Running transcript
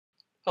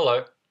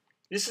Hello.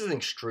 This is an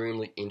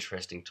extremely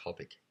interesting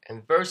topic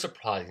and very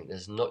surprising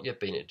there's not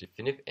yet been a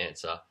definitive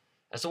answer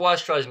as to why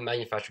Australia's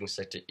manufacturing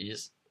sector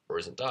is or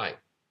isn't dying.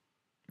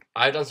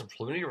 I have done some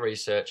preliminary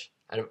research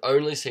and have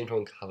only seemed to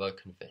uncover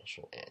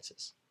conventional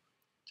answers.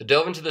 To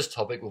delve into this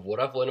topic with what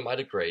I've learned in my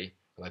degree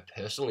and my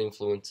personal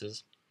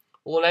influences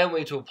will enable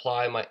me to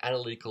apply my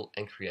analytical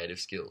and creative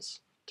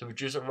skills to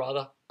produce a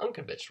rather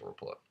unconventional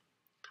report.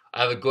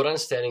 I have a good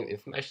understanding of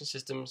information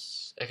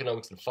systems,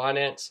 economics and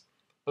finance,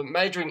 but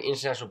majoring in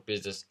international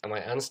business and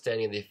my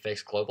understanding of the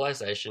effects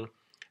globalization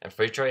and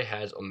free trade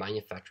has on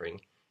manufacturing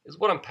is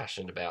what I'm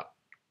passionate about.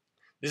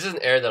 This is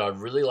an area that I'd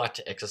really like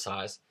to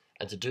exercise,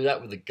 and to do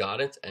that with the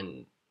guidance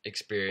and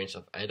experience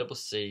of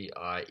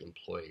ACCI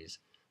employees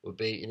would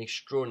be an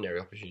extraordinary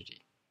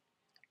opportunity.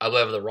 I will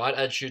have the right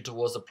attitude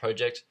towards the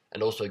project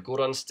and also a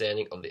good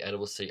understanding of the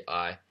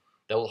ACCI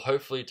that will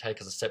hopefully take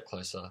us a step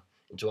closer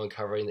into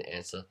uncovering the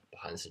answer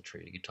behind this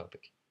intriguing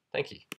topic. Thank you.